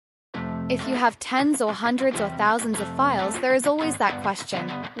If you have tens or hundreds or thousands of files, there is always that question,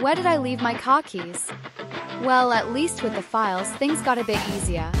 where did I leave my car keys? Well, at least with the files, things got a bit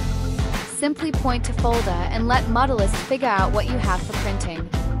easier. Simply point to folder and let Modelist figure out what you have for printing.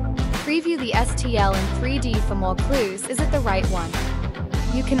 Preview the STL in 3D for more clues. Is it the right one?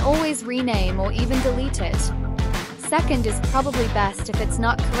 You can always rename or even delete it. Second is probably best if it's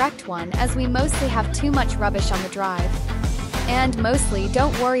not correct one, as we mostly have too much rubbish on the drive. And mostly,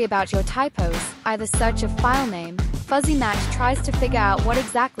 don't worry about your typos, either search a file name. Fuzzy Match tries to figure out what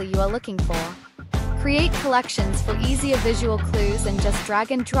exactly you are looking for. Create collections for easier visual clues and just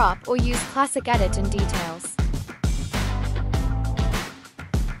drag and drop or use classic edit in details.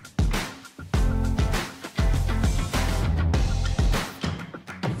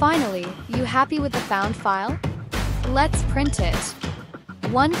 Finally, you happy with the found file? Let's print it.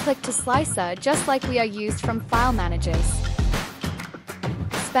 One click to slicer, just like we are used from file managers.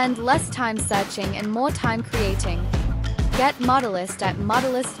 Spend less time searching and more time creating. Get Modelist at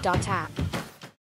modelist.app.